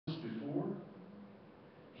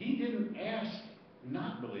He didn't ask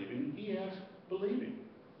not believing, he asked believing.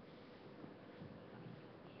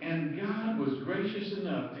 And God was gracious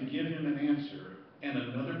enough to give him an answer and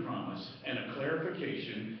another promise and a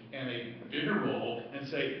clarification and a bigger role and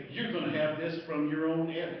say, you're going to have this from your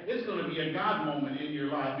own head. It's going to be a God moment in your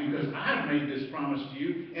life because I've made this promise to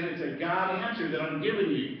you, and it's a God answer that I'm giving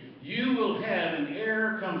you. You will have an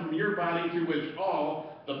heir come from your body through which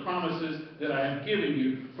all the promises that I have given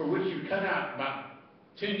you, for which you cut out about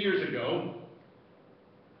 10 years ago,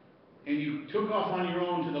 and you took off on your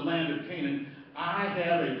own to the land of Canaan. I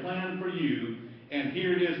have a plan for you, and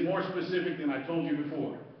here it is, more specific than I told you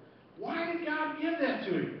before. Why did God give that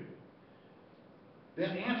to him? That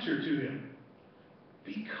answer to him?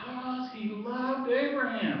 Because he loved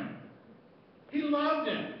Abraham. He loved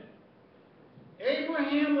him.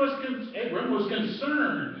 Abram was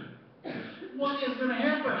concerned. What is going to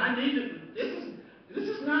happen? I need to. This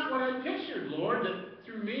is not what I pictured, Lord, that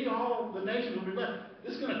through me all the nations will be blessed.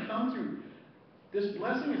 This is going to come through. This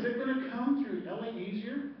blessing, is it going to come through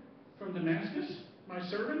Eliezer from Damascus, my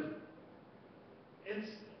servant? It's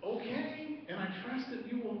okay, and I trust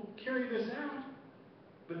that you will carry this out.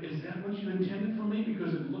 But is that what you intended for me?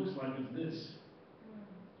 Because it looks like it's this.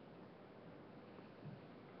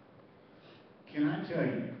 Can I tell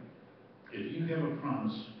you, if you have a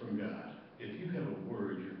promise from God, if you have a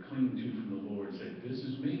word you're clinging to from the Lord, say, this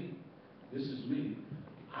is me,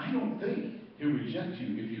 I don't think he'll reject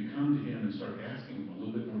you if you come to him and start asking him a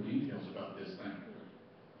little bit more details about this thing.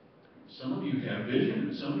 Some of you have vision,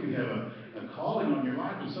 and some of you have a calling on your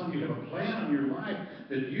life, and some of you have a plan on your life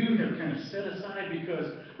that you have kind of set aside because,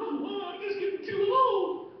 oh, I'm just getting too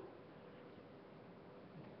old.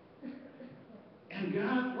 And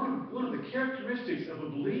God, one of the characteristics of a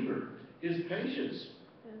believer is patience.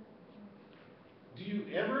 Do you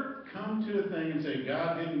ever come to a thing and say,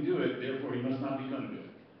 God didn't do it, therefore he must not be going to do it?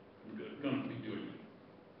 Going to be doing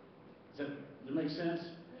it. Does that make sense?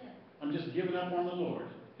 Yeah. I'm just giving up on the Lord.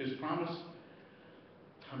 His promise,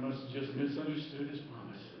 I must have just misunderstood his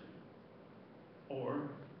promise. Or,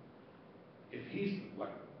 if he's like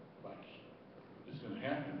it's going to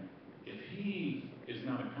happen, if he is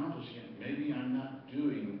not accomplishing it, maybe I'm not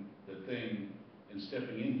doing the thing and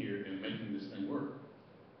stepping in here and making this thing work.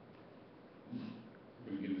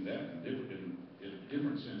 We're going to get into that in a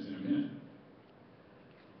different sense in a minute.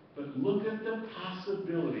 But look at the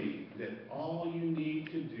possibility that all you need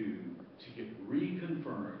to do to get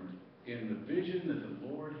reconfirmed in the vision that the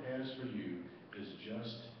Lord has for you is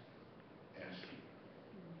just asking.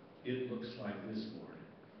 It looks like this, Lord.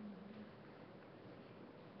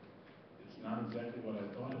 It's not exactly what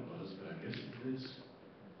I thought it was, but I guess it is.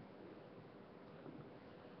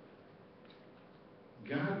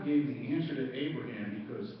 God gave the answer to Abraham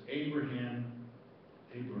because Abram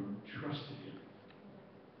trusted him.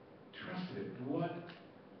 Trusted it.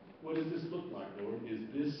 What does this look like, Lord? Is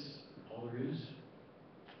this all there is?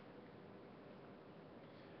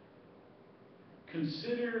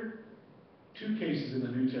 Consider two cases in the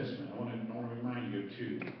New Testament. I want to remind you of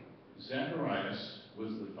two. Zacharias was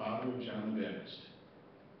the father of John the Baptist.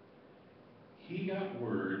 He got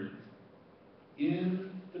word in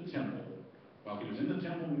the temple, while he was in the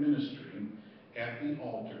temple ministering at the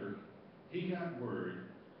altar, he got word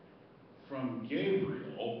from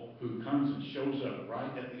Gabriel, who comes and shows up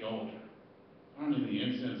right at the altar. I mean, the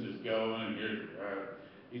incense is going, and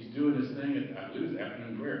he's doing his thing at, I believe it's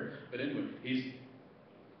afternoon prayer. But anyway, he's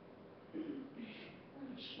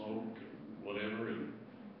smoke and whatever, and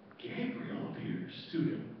Gabriel appears to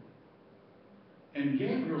him. And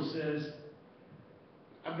Gabriel says,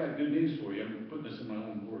 I've got good news for you. I'm putting this in my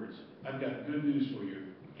own words. I've got good news for you.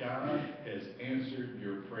 God has answered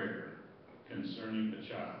your prayer concerning the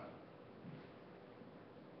child.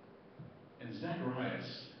 And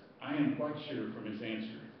Zacharias, I am quite sure from his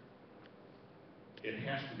answer, it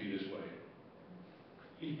has to be this way.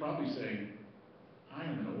 He's probably saying, I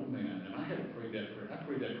am an old man, and I haven't prayed that prayer. I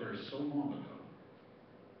prayed that prayer so long ago.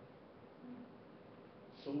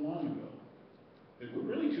 So long ago. That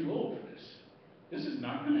we're really too old for this. This is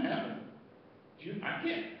not going to happen. I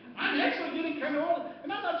can't. I'm actually getting kind of old,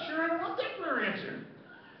 and I'm not sure I want that prayer answered.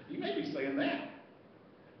 You may be saying that.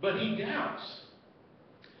 But he doubts.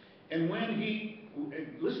 And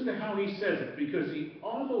listen to how he says it, because he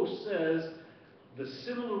almost says the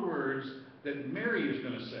similar words that Mary is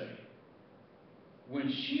going to say when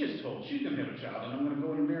she is told she's going to have a child, and I'm going to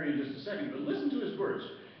go into Mary in just a second. But listen to his words.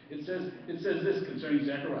 It says this concerning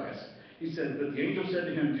Zacharias. He said, but the angel said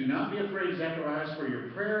to him, do not be afraid, Zacharias, for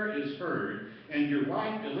your prayer is heard, and your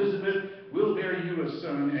wife Elizabeth will bear you a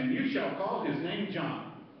son, and you shall call his name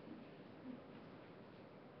John.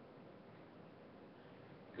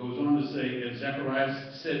 Goes on to say, and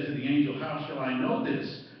Zacharias said to the angel, how shall I know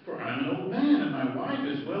this? For I am an old man, and my wife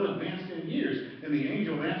is well advanced in years. And the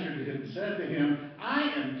angel answered him and said to him, I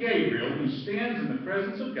am Gabriel, who stands in the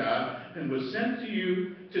presence of God, and was sent to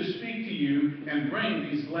you to speak to you and bring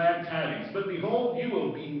these glad tidings. But behold, you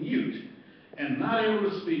will be mute and not able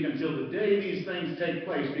to speak until the day these things take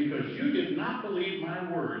place, because you did not believe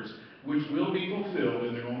my words, which will be fulfilled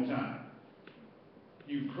in their own time.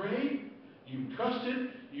 You prayed, you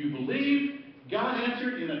trusted, you believed. God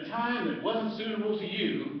answered in a time that wasn't suitable to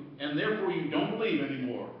you, and therefore you don't believe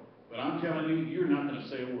anymore. But I'm telling you, you're not going to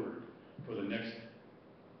say a word for the next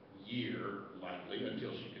year, likely,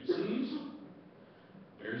 until she conceives,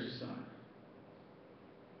 bears a son.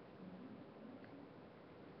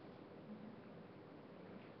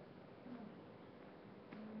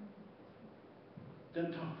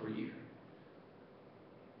 Doesn't talk for a year.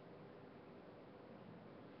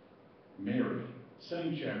 Mary,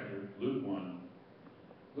 same chapter, Luke 1.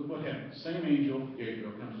 Look what happened. Same angel,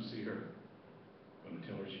 Gabriel, comes to see her. Going to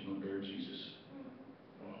tell her she's going to bear Jesus.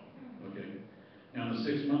 Wow. Okay. Now in the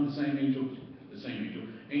 6th month,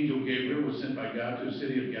 angel Gabriel was sent by God to a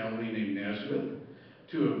city of Galilee named Nazareth,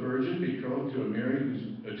 to a virgin betrothed to a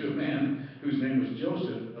man whose name was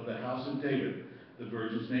Joseph, of the house of David. The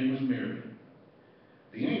virgin's name was Mary.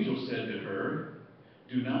 The angel said to her,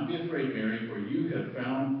 do not be afraid, Mary, for you have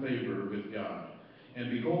found favor with God. And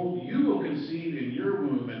behold, you will conceive in your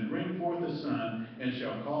womb and bring forth a son, and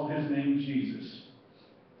shall call his name Jesus.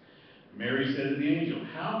 Mary said to the angel,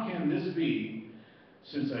 how can this be,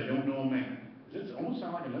 since I don't know a man? Does it almost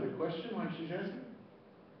sound like another question like she's asking?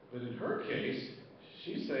 But in her case,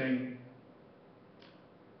 she's saying,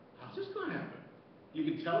 how's this going to happen? You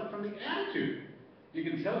can tell it from the attitude. You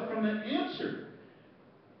can tell it from the answer.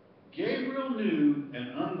 Gabriel knew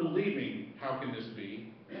an unbelieving, how can this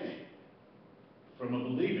be, from a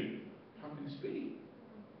believing, how can this be?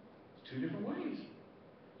 It's two different ways.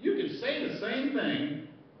 You can say the same thing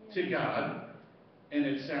to God, and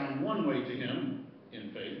it sound one way to him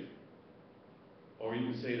in faith, or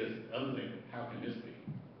you can say this other thing, how can this be?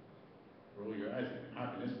 Roll your eyes at it,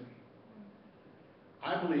 how can this be?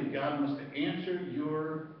 I believe God wants to answer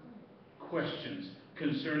your questions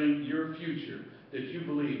concerning your future, that you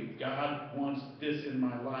believe God wants this in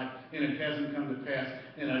my life, and it hasn't come to pass,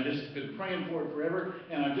 and I've just been praying for it forever,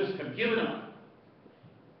 and I just have given up.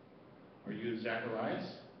 Are you Zacharias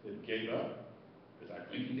that gave up? Because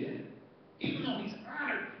I think he did. Even though he's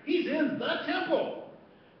honored, he's in the temple,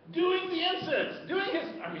 doing the incense,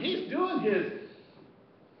 he's doing his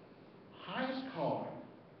highest calling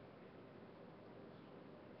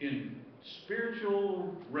in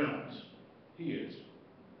spiritual realms. He is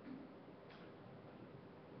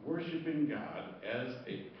worshiping God as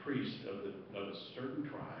a priest of a certain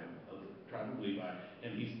tribe, of the tribe of Levi,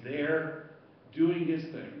 and he's there doing his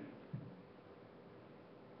thing.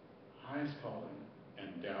 Highest calling,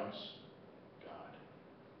 and doubts God.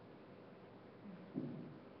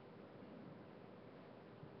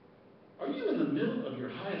 Are you in the middle of your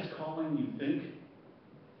highest calling, you think,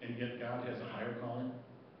 and yet God has a higher calling?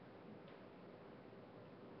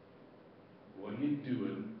 What are you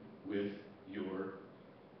doing with your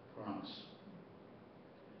promise?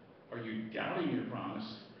 Are you doubting your promise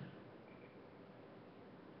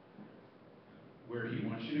where he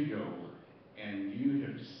wants you to go and you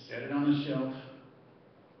have set it on the shelf?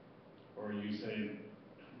 Or are you saying,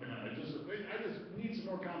 man, I just need some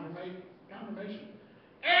more confirmation?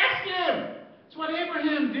 Ask him! That's what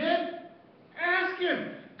Abraham did. Ask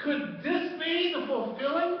him, could this be the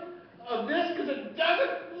fulfilling of this? Because it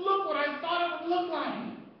doesn't look what I thought it would look like.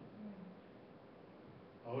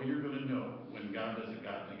 Oh, you're going to know when God does a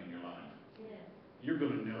God thing in your life. Yes. You're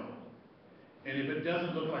going to know. And if it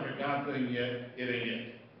doesn't look like a God thing yet, it ain't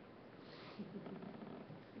it.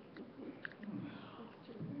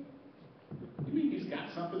 You mean he's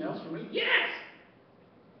got something else for me? Yes!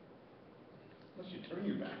 Unless you turn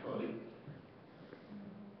your back on him.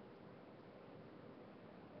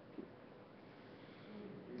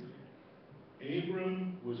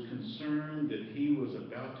 Abram was concerned that he was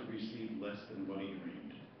about to receive less than what he dreamed.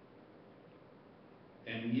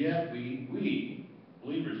 And yet we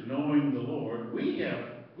believers, knowing the Lord, we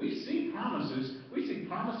see promises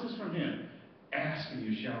from him. Ask and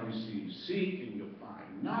you shall receive. Seek and you'll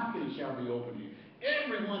find. Knock and it shall be opened to you.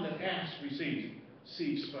 Everyone that asks receives.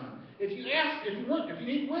 Seeks finds. If you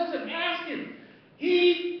need wisdom, ask him.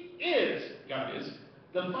 God is,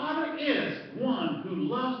 the Father is one who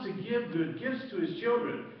loves to give good gifts to his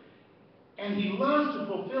children. And he loves to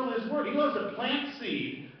fulfill his word. He loves to plant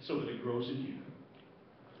seed so that it grows in you.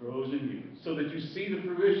 So that you see the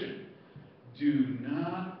fruition. Do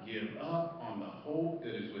not give up on the hope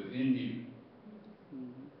that is within you.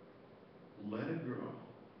 Let it grow.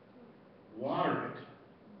 Water it.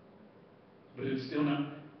 But it's still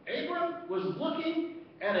not. Abram was looking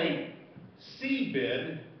at a seed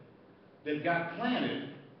bed that got planted,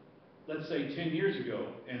 let's say 10 years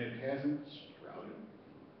ago, and it hasn't sprouted.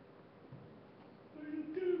 What do you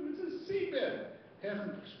do? It's a seed bed. It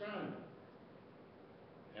hasn't sprouted.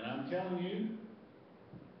 And I'm telling you,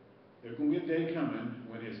 there's going to be a day coming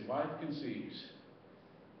when his wife conceives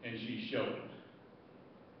and she's showing.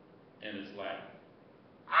 And it's like,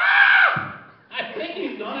 ah! I think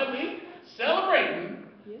he's going to be celebrating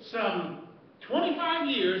some 25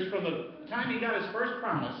 years from the time he got his first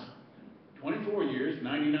promise. 24 years,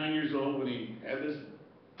 99 years old when he had this,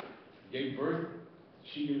 gave birth.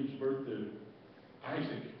 She gave birth to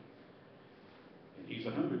Isaac. And he's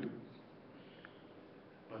 100.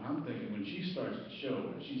 But I'm thinking when she starts to show,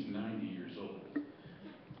 when she's 90 years old,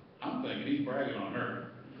 I'm thinking he's bragging on her.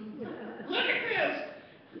 Look at this!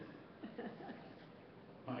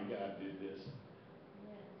 My God did this.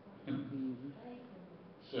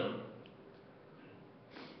 So,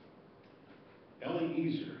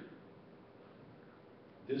 Eliezer,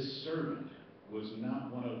 this servant, was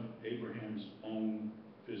not one of Abraham's own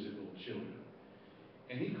physical children.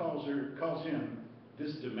 And he calls him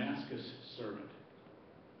this Damascus servant.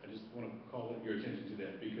 I just want to call your attention to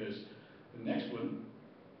that because the next one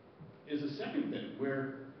is a second thing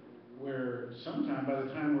where sometime by the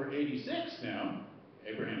time we're 86 now,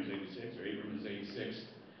 Abraham's 86 or Abram is 86,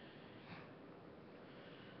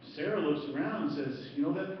 Sarah looks around and says, you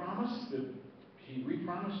know that promise that he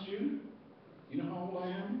re-promised you? You know how old I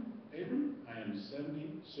am, Abram? I am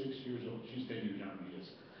 76 years old. She's 10 years younger than he is.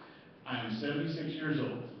 I am 76 years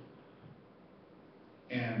old.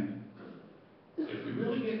 And if we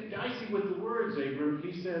really get dicey with the words, Abram,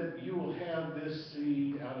 he said, you will have this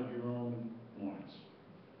seed out of your own loins.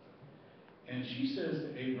 And she says to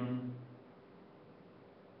Abram,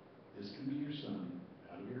 this can be your son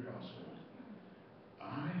out of your household.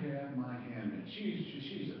 I have my handmaid.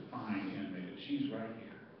 She's a fine handmaid. She's right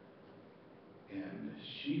here. And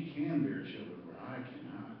she can bear children where I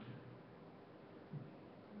cannot.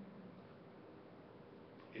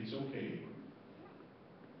 It's okay, Abram.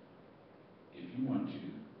 If you want to,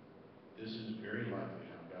 this is very likely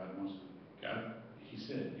how God wants to. God, he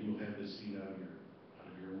said, you will have this seed out of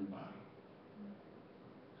your own body.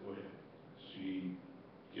 Go ahead. She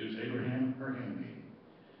gives Abraham her handmaiden,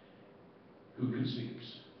 who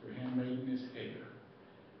conceives. Her handmaiden is Hagar.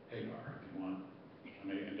 Hagar, if you want. I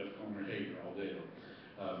may end up calling her Hagar all day.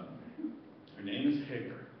 Her name is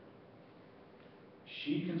Hagar.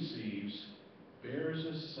 She conceives, bears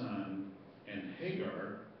a son, and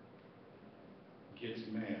Hagar gets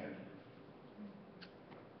mad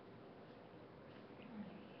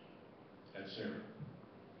at Sarah.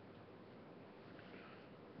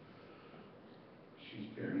 She's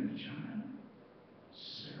bearing a child.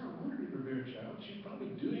 Sarah wanted her to bear a child. She's probably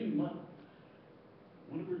doing what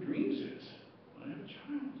one of her dreams is. I have a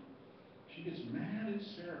child. She gets mad at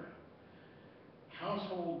Sarah.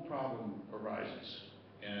 Household problem arises.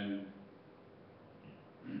 And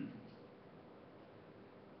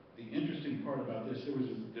the interesting part about this, there was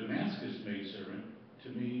a Damascus maidservant. To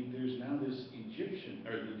me, there's now this Egyptian,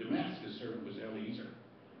 or the Damascus servant was Eliezer.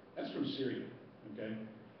 That's from Syria, okay?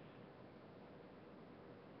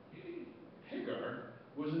 Hagar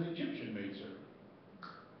was an Egyptian maidservant.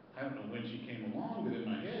 I don't know when she came along, but in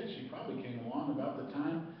my head, she probably came along about the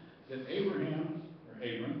time that Abram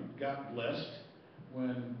got blessed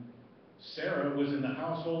when Sarah was in the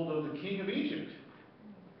household of the king of Egypt,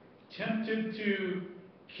 tempted to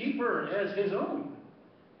keep her as his own.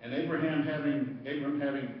 And Abram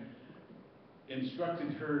having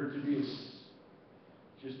instructed her to be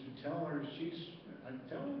just to tell her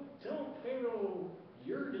tell Pharaoh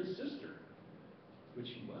you're his sister, which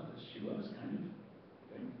she was kind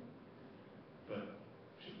of thing, but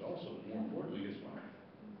she's also more importantly his wife.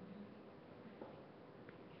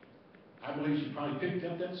 I believe she probably picked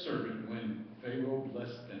up that servant when Pharaoh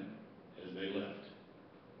blessed them as they left.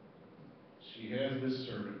 She has this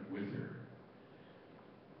servant with her.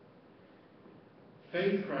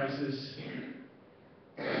 Faith crisis.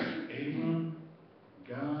 Abram,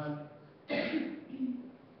 God,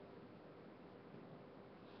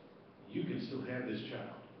 you can still have this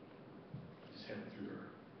child. Just have it through her.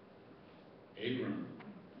 Abram,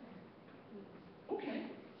 okay.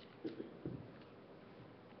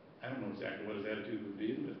 I don't know exactly what his attitude would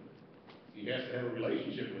be, but he has to have a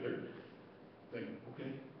relationship with her. Think,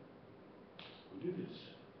 okay, we'll do this.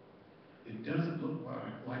 It doesn't look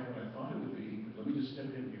like what I thought it would be, but let me just step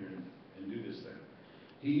in here and do this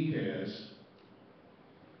he has,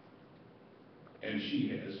 and she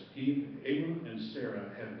has, Abram and Sarah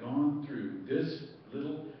have gone through this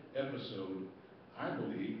little episode. I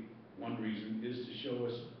believe one reason is to show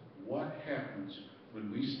us what happens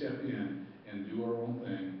when we step in and do our own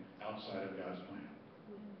thing outside of God's plan.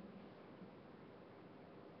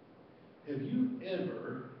 Have you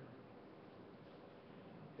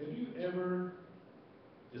ever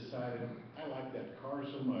decided, I like that car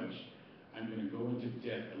so much, I'm going to go into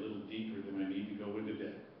debt a little deeper than I need to go into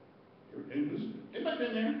debt? Anybody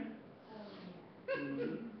been there?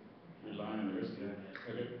 You're lying there, isn't it?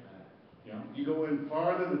 Okay. You know, you go in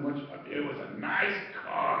farther than what you, it was a nice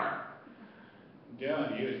car. I'm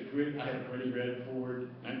telling you, it's pretty. I had a pretty red Ford,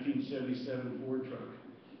 1977 Ford truck,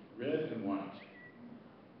 red and white.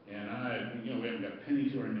 And we haven't got a penny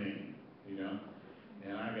to our name,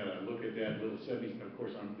 And I got to look at that little 70, of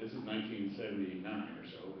course, this is 1979 or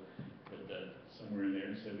so, but somewhere in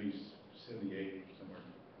there, 70, 78, somewhere.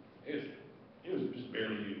 It was just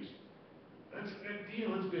barely used. That's a good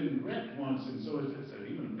deal. It's been wrecked once, and so it's an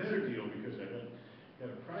even better deal because I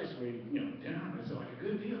got a price way, down. It's like a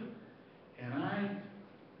good deal. And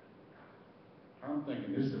I'm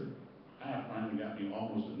thinking I finally got me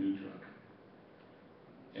almost a new truck.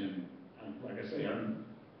 And like I say, I'm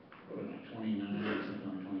 29, something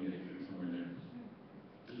like 28, somewhere in there.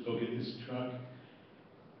 Go get this truck,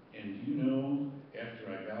 and after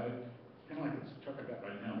I got it, kind of like this truck I got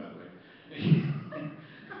right now, by the way.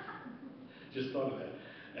 Just thought of that.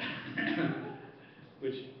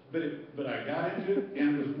 But I got into it, and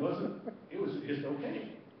it was just okay.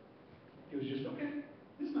 It was just okay.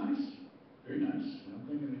 It's nice, very nice. And I'm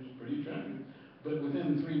thinking it's pretty attractive. But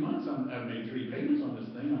within 3 months, I've made 3 payments on this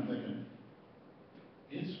thing. I'm thinking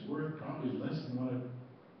it's worth probably less than what I'm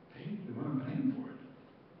paying for it.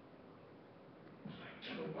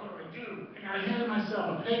 Like, what do? I got ahead of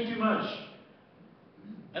myself. I paid too much.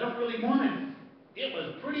 I don't really want it. It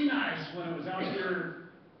was pretty nice when it was out there.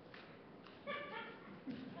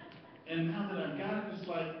 And now that I've got it, it's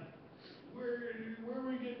like, where are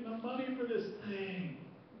we getting the money for this thing?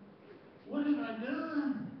 What have I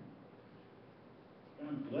done?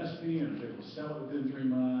 God blessed me, and I was able to sell it within 3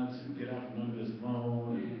 months and get out from under this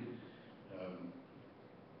loan. And,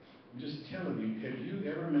 I'm just telling you, have you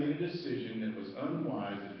ever made a decision that was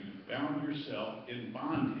unwise, that you found yourself in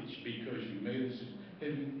bondage because you made a decision?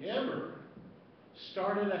 Have you ever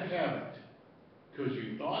started a habit because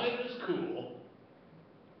you thought it was cool?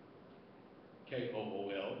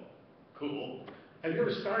 K-O-O-L, cool. Have you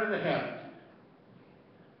ever started a habit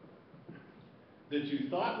that you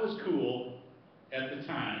thought was cool at the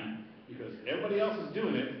time because everybody else is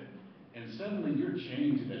doing it, and suddenly you're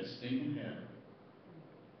chained to that stinking habit?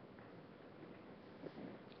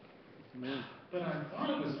 Amen. But I thought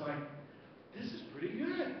it was like, this is pretty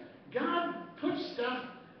good. God puts stuff,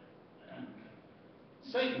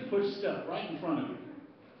 Satan puts stuff right in front of you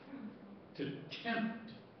to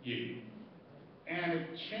tempt you. And it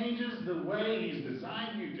changes the way he's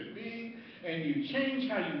designed you to be, and you change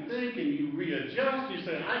how you think, and you readjust. You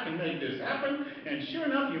say, I can make this happen, and sure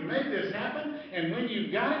enough, you make this happen, and when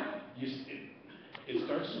you got it, it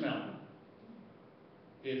starts smelling.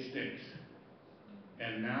 It stinks.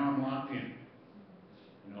 And now I'm locked in.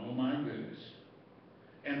 And oh my goodness.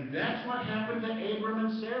 And that's what happened to Abram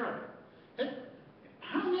and Sarah.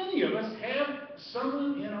 How many of us have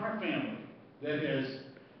someone in our family that has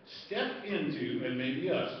stepped into, and maybe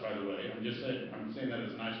us, by the way, I'm saying that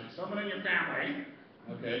as nicely, someone in your family,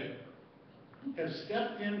 okay, have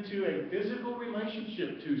stepped into a physical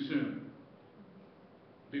relationship too soon,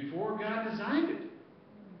 before God designed it.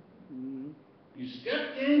 You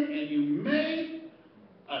stepped in and you made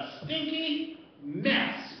a stinky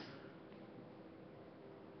mess.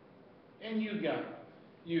 And you got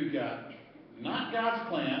not God's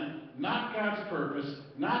plan, not God's purpose,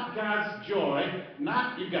 not God's joy,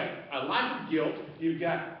 you've got a life of guilt, you've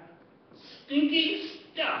got stinky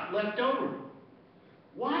stuff left over.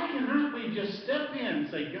 Why cannot we just step in and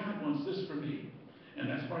say, God wants this for me, and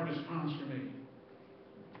that's part of his promise for me?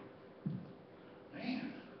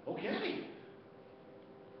 Man, okay.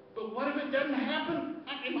 But what if it doesn't happen?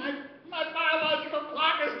 I mean, my biological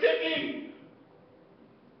clock is ticking.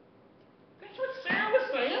 That's what Sarah was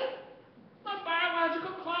saying. My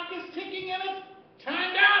biological clock is ticking and it's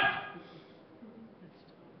timed out.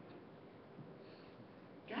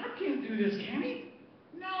 God can't do this, can he?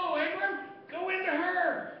 No, Abram, go into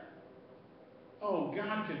her. Oh,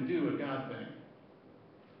 God can do a God thing.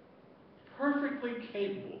 Perfectly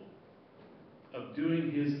capable of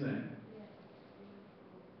doing his thing.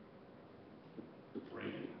 Bring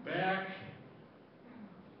it back,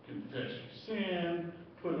 confess your sin,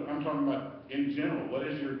 I'm talking about in general, what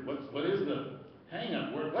is the hang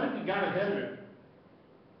up? What if you got ahead of it?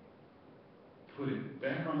 Put it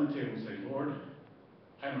back on the table and say, Lord,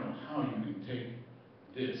 I don't know how you can take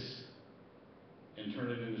this and turn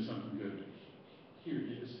it into something good. Here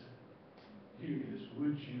it is. Here it is.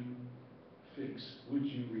 Would you fix? Would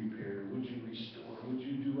you repair? Would you restore? Would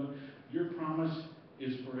you do what? Your promise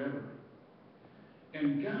is forever.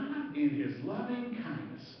 And God, in his loving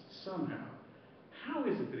kindness, somehow, how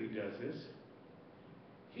is it that he does this?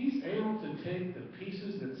 He's able to take the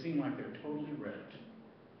pieces that seem like they're totally wrecked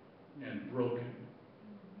and broken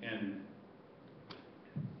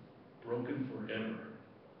forever.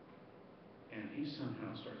 And he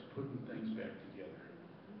somehow starts putting things back together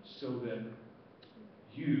so that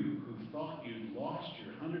you who thought you'd lost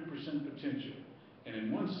your 100% potential, and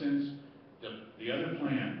in one sense, the other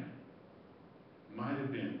plan might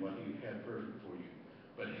have been what he had perfect for you.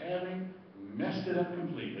 But having messed it up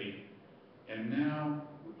completely, and now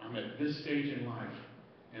I'm at this stage in life,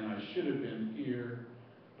 and I should have been here,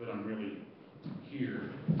 but I'm really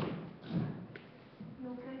here. You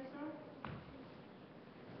okay, sir?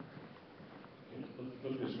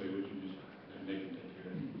 Look this way, would you just make it take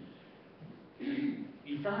care of it?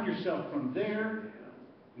 You found yourself from there,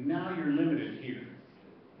 now you're limited here.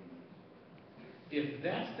 If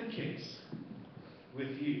that's the case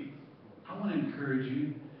with you, I want to encourage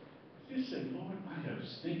you, just say, Lord, I have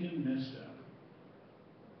stinking messed up.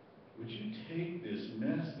 Would you take this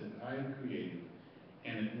mess that I have created,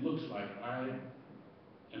 and it looks like I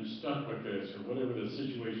am stuck with this, or whatever the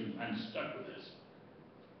situation, I'm stuck with this.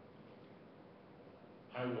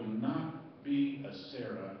 I will not be a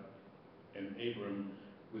Sarah and Abram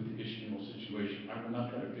with the Ishmael situation. I will not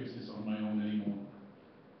try to fix this on my own anymore.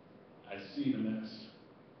 I see the mess.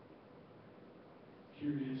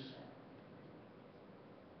 Here it is.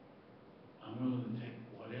 I'm willing to take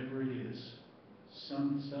whatever it is.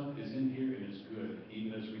 Some stuff is in here and it's good,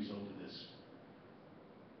 even as a result of this.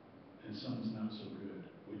 And some is not so good.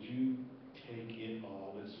 Would you take it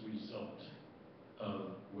all as a result of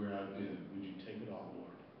where I've been? Would you take it all,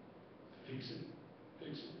 Lord? Fix it.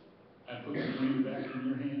 Fix it. I put the dream back in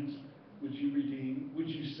your hands. Would you redeem? Would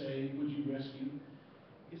you save? Would you rescue?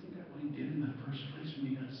 Isn't that what he did in the first place when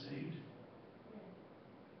he got saved?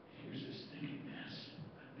 Here's this stinking mess.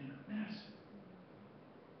 I've been a mess.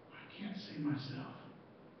 I can't save myself.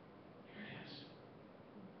 Here it is.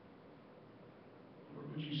 Lord,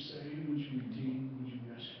 would you save? Would you redeem? Would you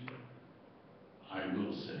rescue? I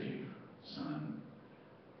will save, son.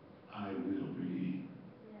 I will redeem.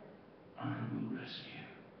 I will rescue.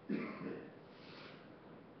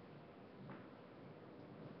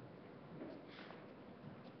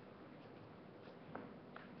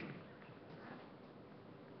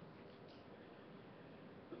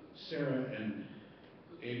 Sarah and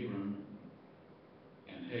Abram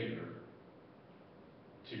and Hagar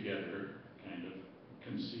together kind of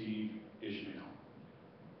conceive Ishmael.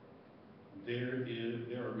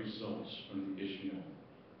 There are results from the Ishmael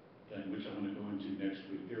thing, which I want to go into next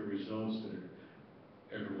week. There are results that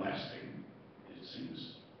are everlasting, it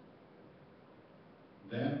seems.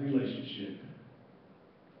 That relationship,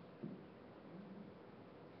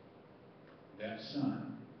 that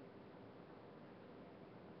son,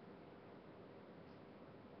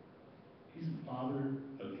 he's the father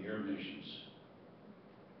of the Arab nations.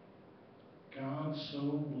 God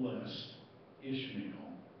so blessed Ishmael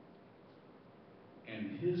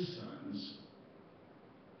and his sons.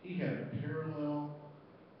 He had a parallel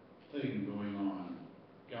thing going on.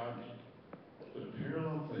 God did. But a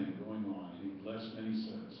parallel thing going on. He blessed many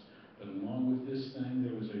sons. But along with this thing,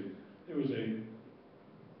 there was a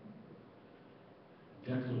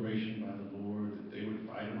declaration by the Lord that they would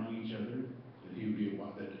fight among each other,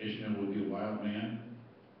 that Ishmael would be a wild man.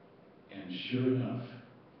 And sure enough,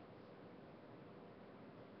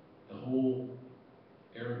 the whole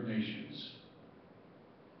Arab nations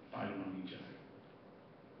fight among each other.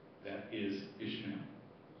 That is Ishmael.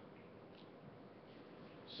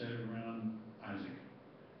 Centered around Isaac.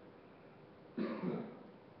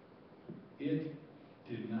 It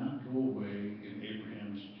did not go away in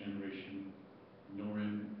Abraham's generation, nor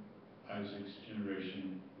in Isaac's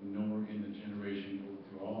generation, nor in the generation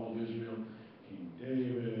through all of Israel. King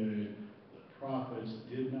David, the prophets,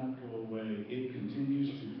 did not go away. It continues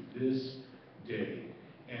to this day.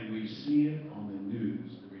 And we see it on the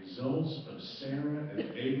news. The results of Sarah and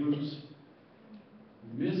Abram's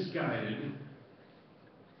misguided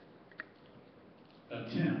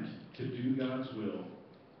attempt to do God's will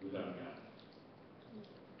without God.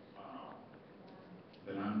 Wow.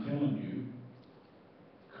 But I'm telling you,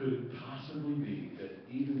 could it possibly be that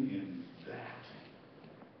even in that,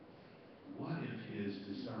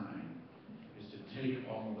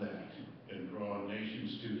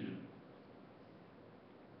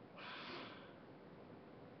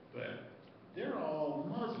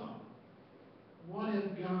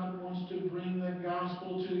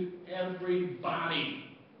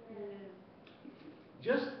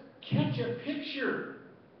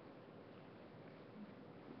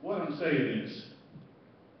 saying is,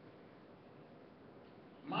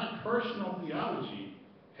 my personal theology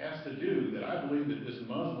has to do that I believe that this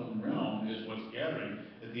Muslim realm is what's gathering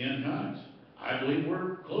at the end times. I believe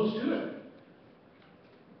we're close to it.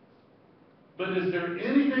 But is there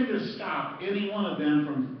anything to stop any one of them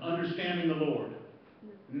from understanding the Lord?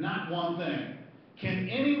 Not one thing. Can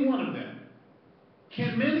any one of them?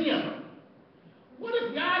 Can many of them? What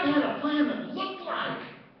if God had a plan that looked like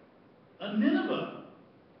a Nineveh?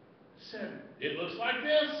 Said, it looks like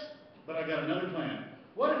this, but I got another plan.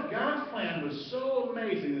 What if God's plan was so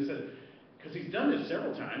amazing that said, because he's done this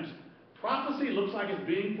several times, prophecy looks like it's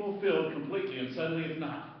being fulfilled completely, and suddenly it's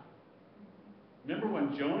not. Remember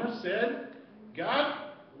when Jonah said, God,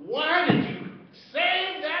 why did you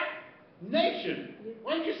save that nation?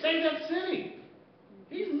 Why did you save that city?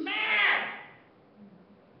 He's mad.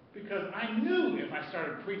 Because I knew if I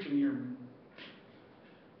started preaching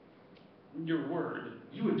your word,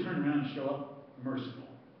 you would turn around and show up merciful.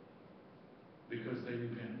 Because they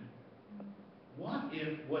repented. What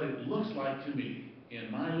if what it looks like to me in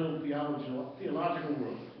my little theological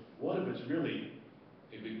world, what if it's really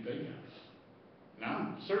a big fake out?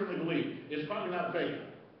 Now, I certainly believe it's probably not a fake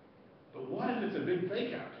out. But what if it's a big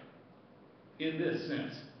fake out in this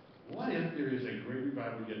sense? What if there is a great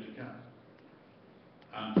revival yet to come?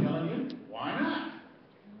 I'm telling you, why not?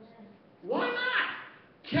 Why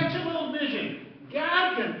not? Catch a little vision.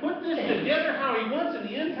 God can put this together how he wants in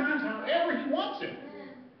the end times, however he wants it.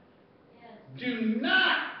 Do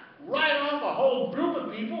not write off a whole group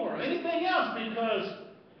of people or anything else because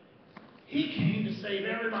he came to save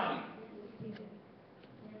everybody.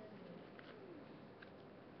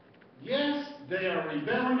 Yes, they are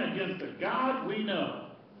rebelling against the God we know.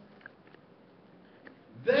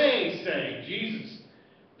 They say, Jesus,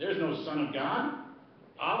 there's no Son of God.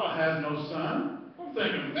 Allah has no son. I'm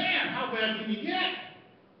thinking, man, how bad can you get?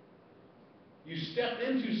 You step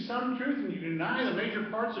into some truth and you deny the major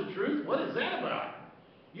parts of truth? What is that about?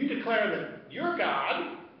 You declare that your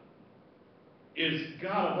God is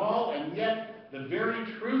God of all, and yet the very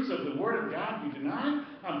truths of the Word of God you deny?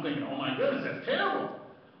 I'm thinking, oh my goodness, that's terrible.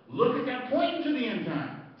 Look at that pointing to the end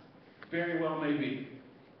time. Very well may be.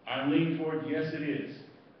 I lean toward, yes, it is.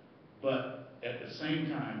 But at the same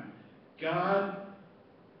time, God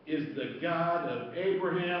is the God of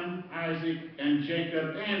Abraham, Isaac, and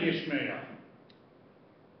Jacob, and Ishmael.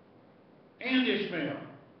 And Ishmael.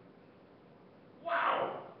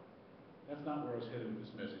 Wow! That's not where I was headed with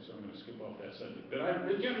this message, so I'm going to skip off that subject. But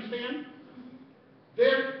did you understand?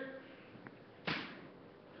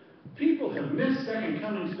 People have missed second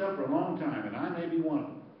coming stuff for a long time, and I may be one of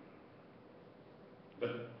them.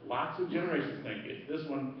 But lots of generations think, it's this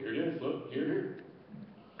one, here it is, look, here.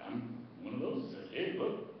 I'm one of those that says, hey,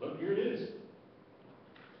 look, here it is.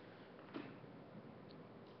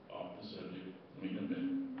 Off the subject. Let me come back.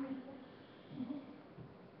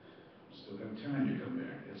 Still have time to come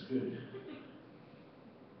back. That's good.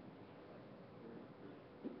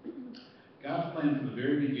 God's plan from the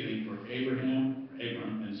very beginning for Abram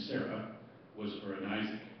and Sarah was for an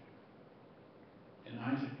Isaac.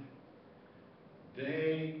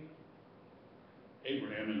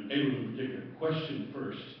 Abraham in particular, questioned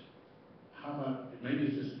first, how about, maybe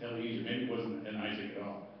it's just Eliezer, maybe it wasn't an Isaac at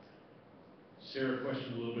all. Sarah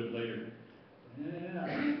questioned a little bit later,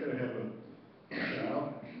 I'm going to have a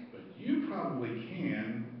child, but you probably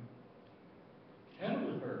can have it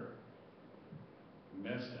with her.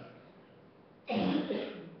 Messed up.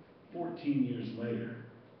 14 years later,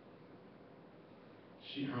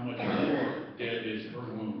 how much more dead is her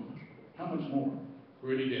womb? How much more?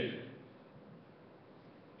 Already dead.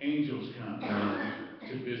 Angels come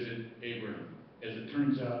to visit Abraham. As it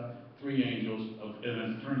turns out, 3 angels, and as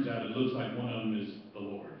it turns out, it looks like one of them is the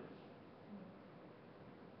Lord.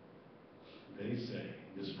 They say,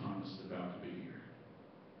 this promise is about to be here.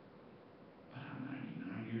 But I'm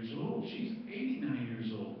 99 years old. She's 89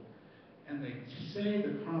 years old. And they say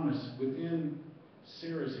the promise within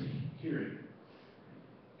Sarah's hearing.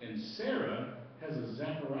 And Sarah has a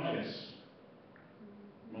Zacharias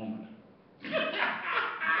moment.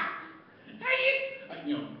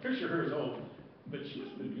 Picture her as old, but she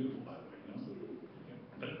must have been beautiful, by the way,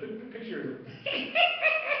 But picture I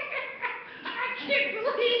can't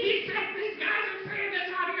believe these guys are saying this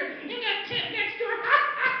out here in that tent next door.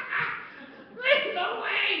 There's no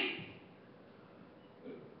way.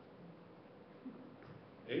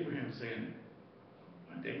 Abraham saying,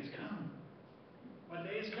 my day has come. My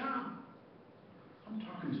day has come. I'm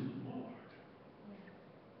talking to the Lord.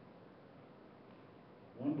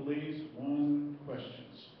 One believes, one questions.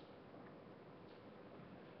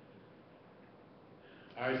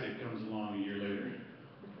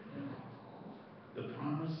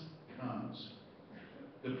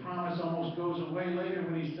 The promise almost goes away later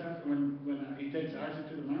when he starts, when he takes Isaac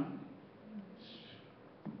to the mountain.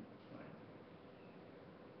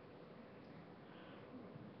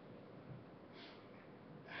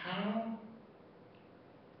 How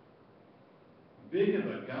big of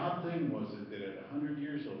a God thing was it that at 100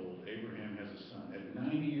 years old, Abraham has a son. At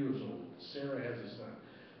 90 years old, Sarah has a son.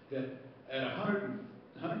 That at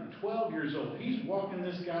 112 years old, he's walking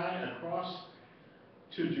this guy across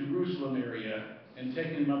to Jerusalem area and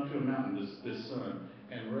taking him up to a mountain, this son,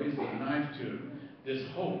 and raising a knife to him. This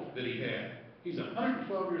hope that he had. He's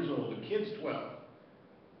 112 years old. The kid's 12,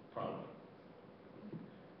 probably.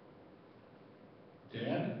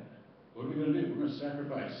 Dad, what are we going to do? We're going to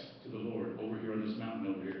sacrifice to the Lord over here on this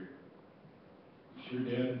mountain over here. Sure,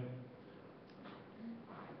 Dad?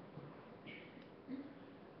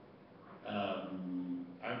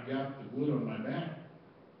 I've got the wood on my back,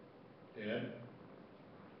 Dad.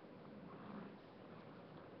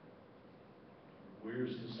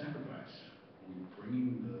 Where's the sacrifice? Are we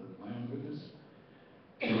bringing the lamb with us?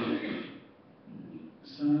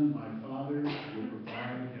 Son, my father will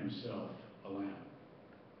provide himself a lamb.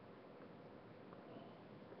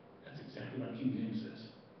 That's exactly what King James says.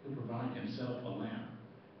 He'll provide himself a lamb.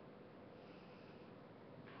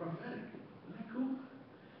 Prophetic. Isn't that cool?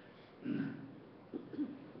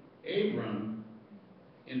 Abram,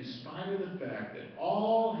 in spite of the fact that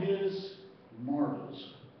all his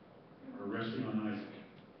marbles are resting on Isaac,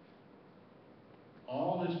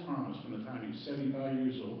 all his promise from the time he's 75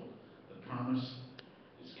 years old, the promise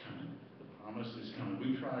is coming. The promise is coming.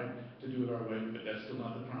 We tried to do it our way, but that's still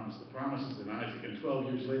not the promise. The promise is in Isaac. And 12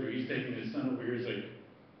 years later, he's taking his son over here. He's like,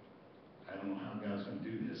 I don't know how God's going to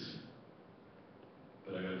do this,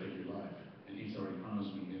 but I got to take your life. And he's already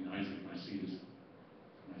promised me in Isaac, my seed is.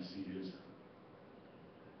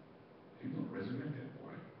 He's going to resurrect that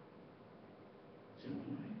boy. It's in one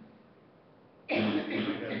way. I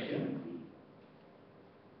got to kill him.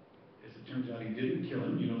 As it turns out, he didn't kill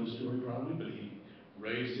him. You know the story probably, but he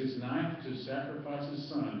raised his knife to sacrifice his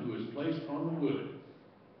son, who was placed on the wood,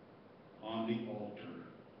 on the altar.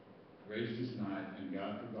 Raised his knife, and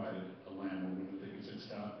God provided a lamb over the thing. He said,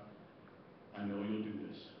 stop. I know you'll do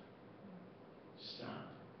this.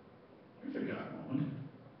 Stop. There's a God moment.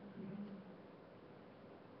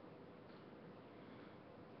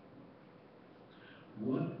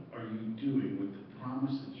 What are you doing with the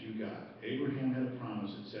promise that you got? Abraham had a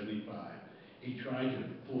promise at 75. He tried to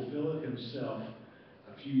fulfill it himself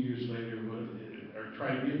a few years later, or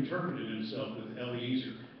tried to reinterpret it himself with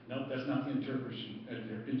Eliezer. No, that's not the interpretation,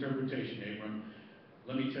 Abram.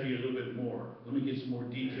 Let me tell you a little bit more. Let me get some more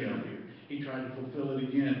detail here. He tried to fulfill it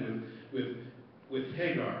again with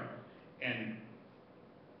Hagar, and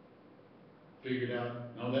figured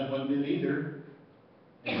out, no, that wasn't it either.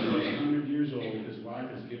 And so he's 100 years old, his wife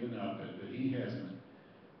has given up, but he hasn't.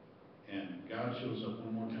 And God shows up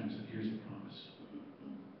one more time and said, here's the promise.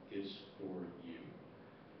 It's for you.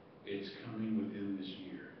 It's coming within this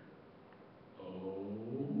year. Oh,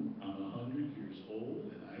 I'm 100 years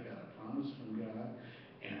old, and I got a promise from God,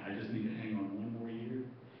 and I just need to hang on one more year.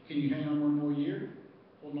 Can you hang on one more year?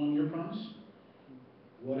 Hold on to your promise?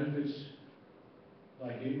 What if it's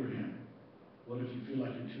like Abraham? What if you feel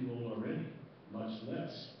like you're too old already? Much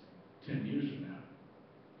less 10 years from now,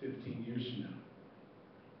 15 years from now.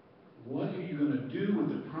 What are you going to do with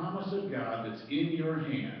the promise of God that's in your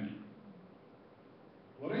hand?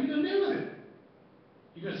 What are you going to do with it?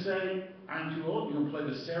 You're going to say, I'm too old? You're going to play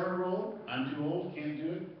the Sarah role? I'm too old, can't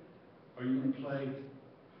do it? Or are you going to play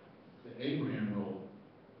the Abraham role,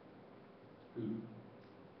 who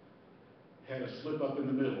had a slip up in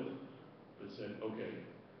the middle, but said, okay,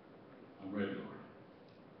 I'm ready, Lord.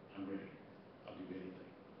 I'm ready. I'll do anything.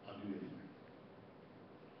 I'll do anything.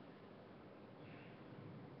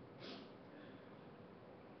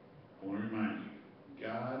 I want to remind you,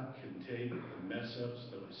 God can take the mess-ups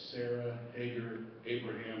of a Sarah, Hagar,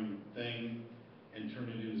 Abraham thing and turn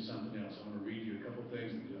it into something else. I want to read you a couple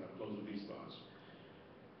things and I'll close with these thoughts.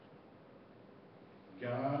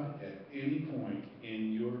 God, at any point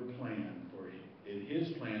in your plan, in his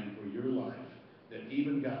plan for your life, that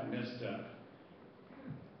even got messed up,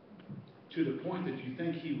 to the point that you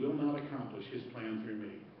think he will not accomplish his plan through me,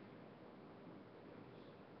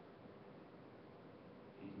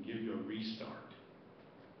 he can give you a restart.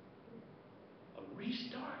 A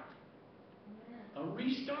restart. A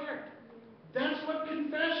restart. That's what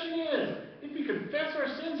confession is. If we confess our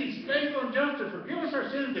sins, he's faithful and just to forgive us our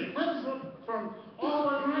sins and cleanse us from all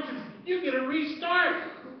unrighteousness. You get a restart.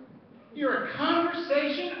 You're a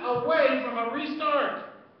conversation away from a restart.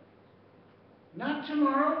 Not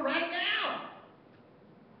tomorrow, right now.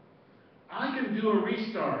 I can do a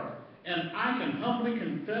restart, and I can humbly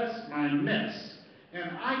confess my mess,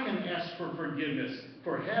 and I can ask for forgiveness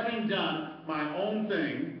for having done my own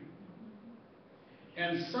thing,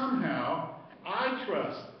 and somehow I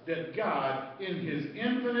trust that God, in His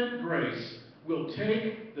infinite grace, will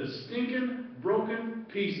take the stinking, broken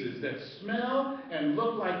pieces that smell and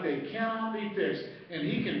look like they cannot be fixed, and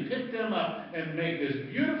He can pick them up and make this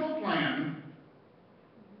beautiful plan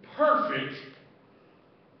perfect,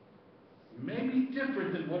 maybe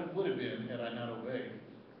different than what it would have been had I not obeyed,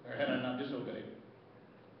 or had I not disobeyed,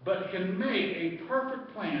 but can make a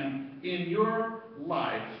perfect plan in your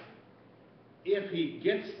life if He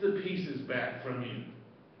gets the pieces back from you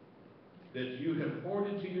that you have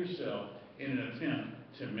hoarded to yourself in an attempt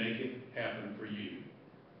to make it happen for you.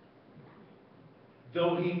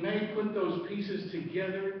 Though He may put those pieces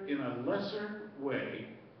together in a lesser way,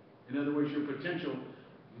 in other words, your potential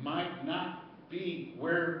might not be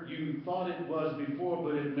where you thought it was before,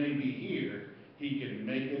 but it may be here, He can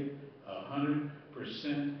make it 100%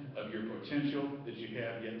 of your potential that you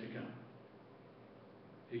have yet to come.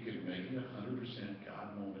 He can make it 100%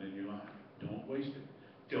 God moment in your life. Don't waste it.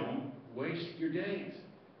 Don't waste your days.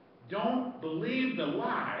 Don't believe the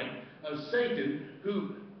lie of Satan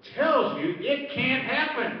who tells you it can't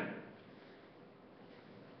happen.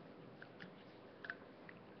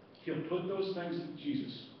 He'll put those things,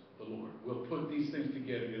 Jesus, the Lord, will put these things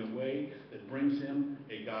together in a way that brings Him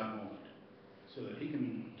a God moment so that He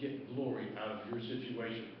can get glory out of your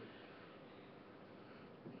situation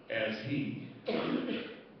as He,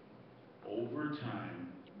 over time,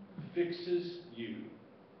 fixes you,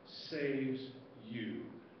 saves you,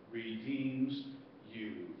 redeems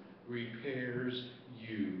you, repairs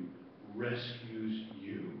you, rescues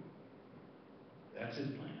you. That's His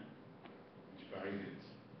plan. Which by it is.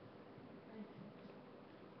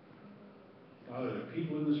 Father, there are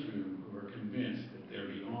people in this room who are convinced that they're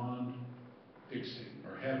beyond fixing,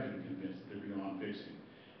 or have been convinced that they're beyond fixing.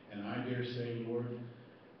 And I dare say, Lord,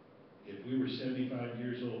 if we were 75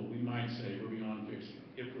 years old, we might say we're beyond fixing.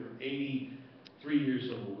 If we're 83 years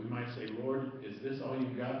old, we might say, Lord, is this all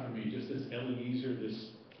you've got for me? Just this Eliezer,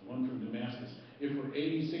 this one from Damascus. If we're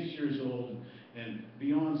 86 years old and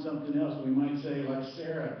beyond something else, we might say, like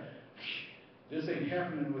Sarah, this ain't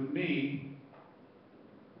happening with me.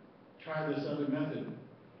 Try this other method.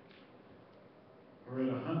 Or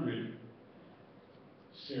at 100,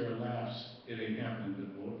 Sarah laughs, it ain't happening,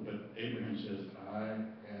 but Abraham says, I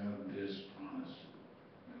have this promise.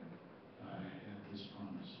 I have this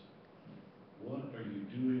promise. What are you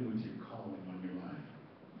doing with your calling on your life?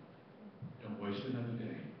 Don't waste another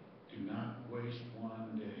day. Do not waste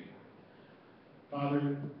one day.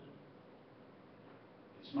 Father,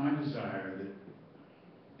 it's my desire that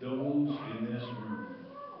those in this room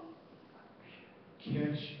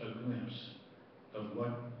catch a glimpse of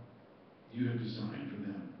what you have designed for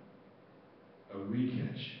them. A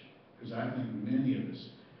recatch. Because I think many of us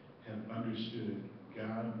have understood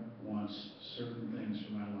God wants certain things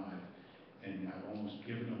for my life. And I've almost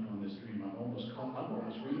given up on this dream. I've almost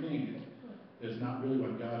renamed it. It's not really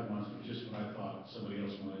what God wants, but just what I thought somebody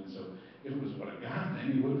else wanted. So if it was what a God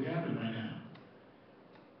thing, it would have happened right now.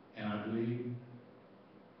 And I believe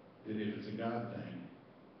that if it's a God thing,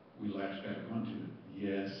 we latch back onto it.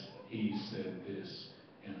 Yes, He said this,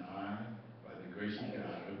 and I, by the grace of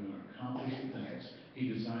God, am going to accomplish the things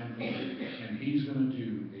He designed for me, and He's going to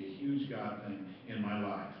do a huge God thing in my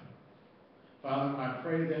life. Father, I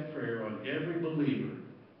pray that prayer on every believer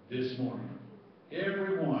this morning.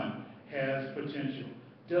 Everyone has potential.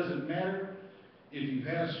 Doesn't matter if you've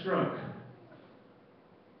had a stroke.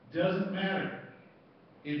 Doesn't matter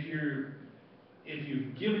if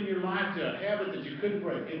you've given your life to a habit that you couldn't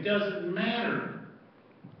break. It doesn't matter.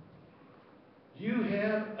 You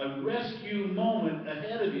have a rescue moment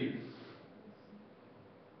ahead of you.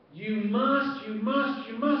 You must,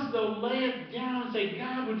 though, lay it down and say,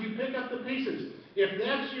 God, would you pick up the pieces? If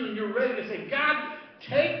that's you and you're ready to say, God,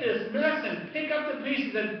 take this mess and pick up the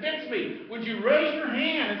pieces and fix me, would you raise your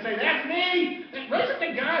hand and say, that's me? Raise it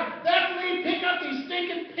to God. That's me. Pick up these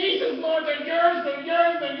stinking pieces, Lord. They're yours, they're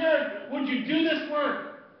yours, they're yours. Would you do this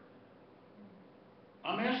work?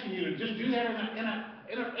 I'm asking you to just do that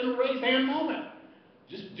in a raised hand moment.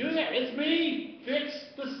 Just do that. It's me. Fix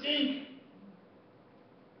the stink.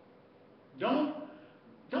 Don't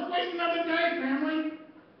waste another day, family.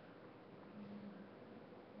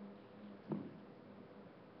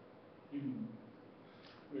 You can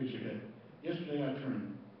raise your head. Yesterday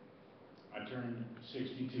I turned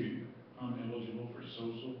 62. I'm eligible for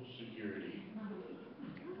Social Security.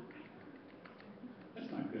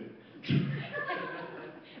 That's not good.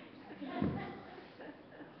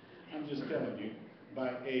 I'm just by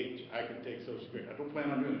age, I can take Social Security. I don't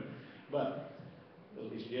plan on doing it, but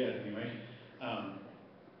at least yet, anyway.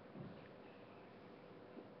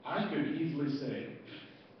 I could easily say,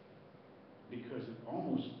 because it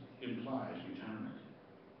almost implies retirement,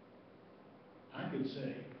 I could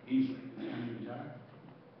say easily, can you retire?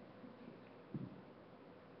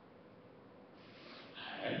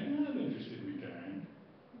 I'm not interested in retiring.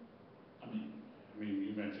 I mean,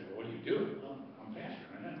 you might say, well, what are you doing? Well, I'm pastoring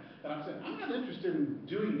right now. But I'm saying, I'm not interested in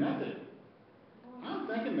doing nothing. I'm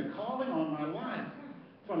thinking the calling on my life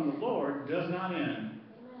from the Lord does not end.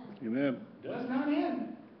 Amen. Does not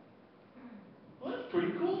end. Well, that's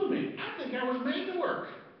pretty cool to me. I think I was made to work.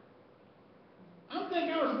 I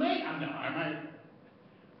think I was made.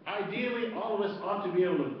 Ideally, all of us ought to be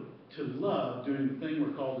able to love doing the thing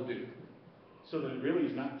we're called to do, so that it really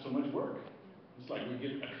is not so much work. It's like we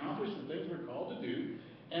get accomplished the things we're called to do,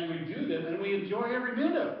 and we do them, and we enjoy every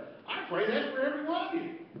minute of it. I pray that's for every one of you.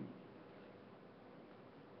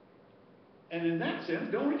 And in that sense,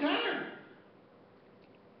 don't retire.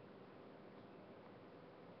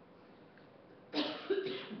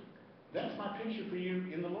 That's my picture for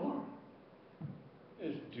you in the Lord.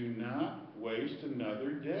 Is do not waste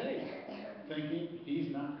another day thinking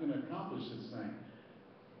he's not going to accomplish this thing.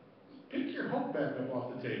 Pick your hope back up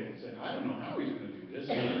off the table and say, I don't know how he's going to do this,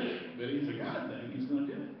 but he's a God thing, he's going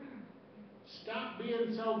to do it. Stop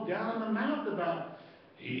being so down in the mouth about,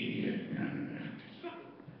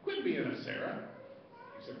 quit being a Sarah.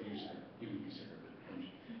 Except for you, Sarah. You can be Sarah,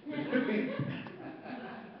 but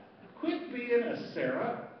quit being a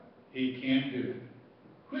Sarah. He can't do it.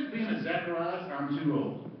 Quit being a Zacharias. I'm too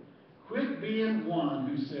old. Quit being one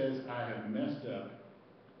who says, I have messed up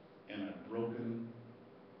and I've broken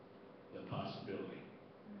the possibility.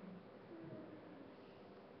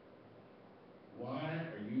 Why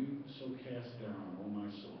are you so cast down, O my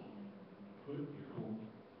soul? Put your hope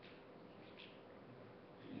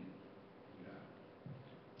in God.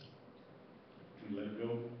 You let go.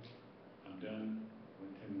 I'm done.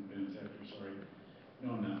 Went 10 minutes after, sorry. No,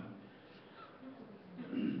 I'm not.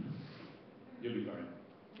 You'll be fine.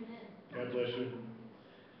 God bless you.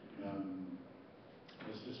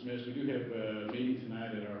 Let's dismiss. We do have a meeting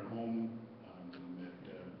tonight at our home at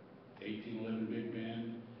 1811 Big Bend.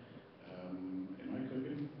 Am I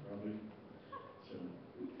cooking? Probably. So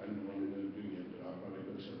I don't know what I'm going to do yet, but I'll probably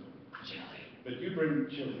cook something. Chili. But you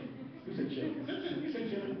bring chili. Who said chili? You said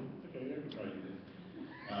chili? Okay, I could probably do that.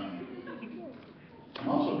 I'm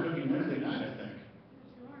also cooking Wednesday night, I think.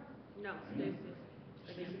 No,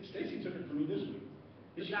 Stacy took it from me this week.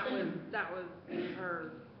 Is she that was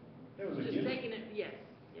her. That was a Just gift? taking it. Yes.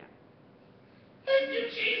 Yeah. Thank you,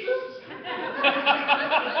 Jesus.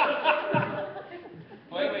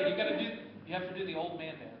 Wait, you have to do the old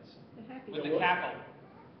man dance with the cackle.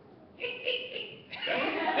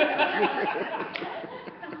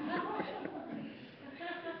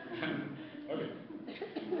 Okay.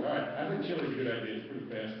 All right. I think chili's a good idea. It's pretty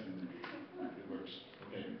fast and it works.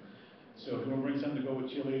 Okay. So if you want to bring something to go with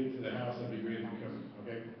chili to the house, that'd be great if you come.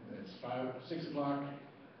 Okay. It's 6 o'clock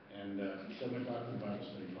and 7 o'clock for the Bible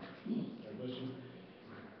study part. God bless you.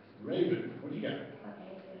 Raven, what do you got?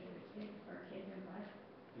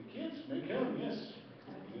 The kids may come, yes.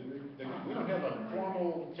 We don't have a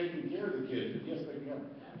formal taking care of the kids, but yes, they come.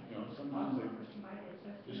 You know, sometimes they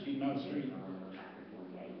just keep them out of the street.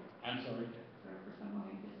 I'm sorry.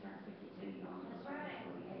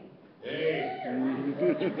 Hey.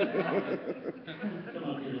 Come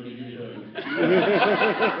up here, let me give you a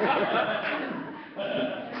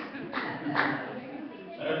hug.